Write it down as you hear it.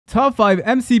Top 5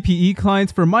 MCPE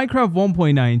clients for Minecraft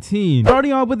 1.19.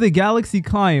 Starting off with the Galaxy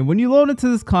client. When you load into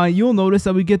this client, you'll notice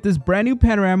that we get this brand new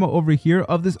panorama over here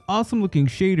of this awesome looking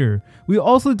shader. We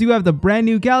also do have the brand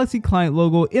new Galaxy client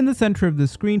logo in the center of the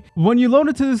screen. When you load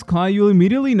into this client, you'll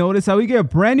immediately notice that we get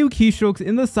brand new keystrokes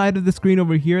in the side of the screen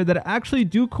over here that actually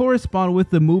do correspond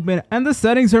with the movement, and the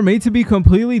settings are made to be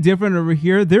completely different over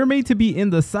here. They're made to be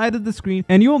in the side of the screen,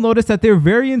 and you'll notice that they're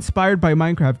very inspired by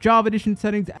Minecraft Java Edition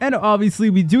settings, and obviously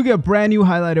we do get brand new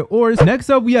highlighted ores. Next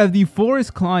up, we have the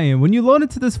forest client. When you load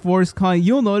into this forest client,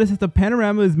 you'll notice that the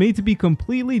panorama is made to be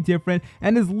completely different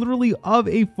and is literally of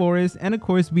a forest, and of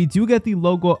course we do get the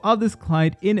logo of this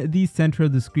client in the center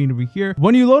of the screen over here.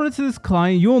 When you load into this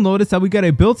client, you'll notice that we get a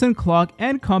built-in clock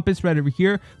and compass right over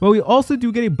here, but we also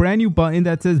do get a brand new button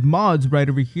that says mods right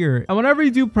over here, and whenever you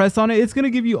do press on it, it's going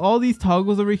to give you all these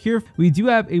toggles over here. We do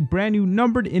have a brand new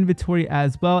numbered inventory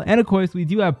as well, and of course we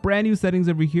do have brand new settings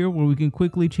over here where we can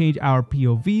quickly change our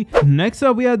POV. Next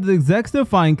up, we have the Execs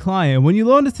Define client. When you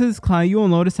load into this client, you will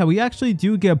notice how we actually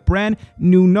do get brand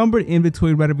new numbered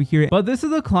inventory right over here, but this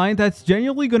is a client that's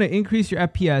genuinely going to increase your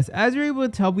FPS. As you're able to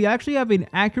tell, we actually have an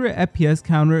accurate FPS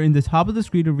counter in the top of the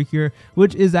screen over here,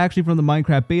 which is actually from the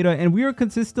Minecraft beta, and we are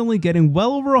consistently getting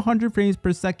well over 100 frames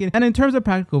per second. And in terms of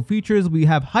practical features, we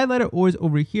have highlighted ores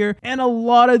over here, and a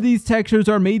lot of these textures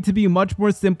are made to be much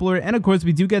more simpler, and of course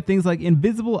we do get things like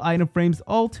invisible item frames,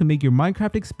 all to make your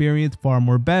Minecraft experience far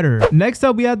more better. Next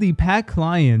up, we have the pack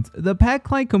client. The pack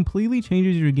client completely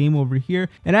changes your game over here,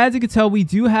 and as you can tell, we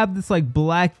do have this like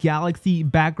black galaxy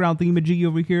background thingamajiggy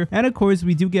over here, and of course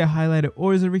we do get highlighted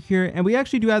ores over here, and we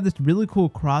actually do have this really cool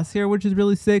crosshair, which is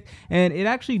really sick, and it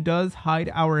actually does hide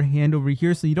our hand over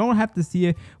here so you don't have to see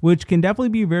it, which can definitely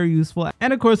be very useful.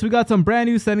 And of course we got some brand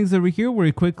new settings over here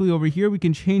where quickly over here we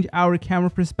can change our camera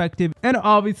perspective, and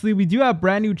obviously we do have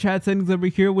brand new chat settings over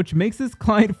here, which makes this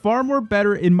client far more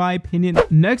better in my opinion.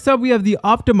 Next up, we have the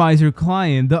optimizer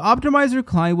client. The optimizer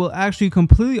client will actually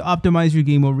completely optimize your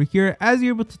game over here, as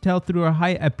you're able to tell through our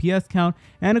high FPS count,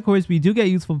 and of course we do get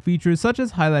useful features such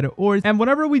as highlighted ores, and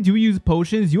whenever we do use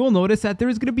potions, you will notice that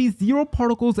there's going to be 0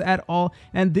 particles at all,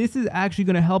 and this is actually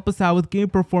going to help us out with game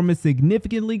performance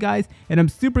significantly, guys, and I'm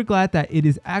super glad that it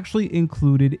is actually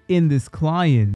included in this client.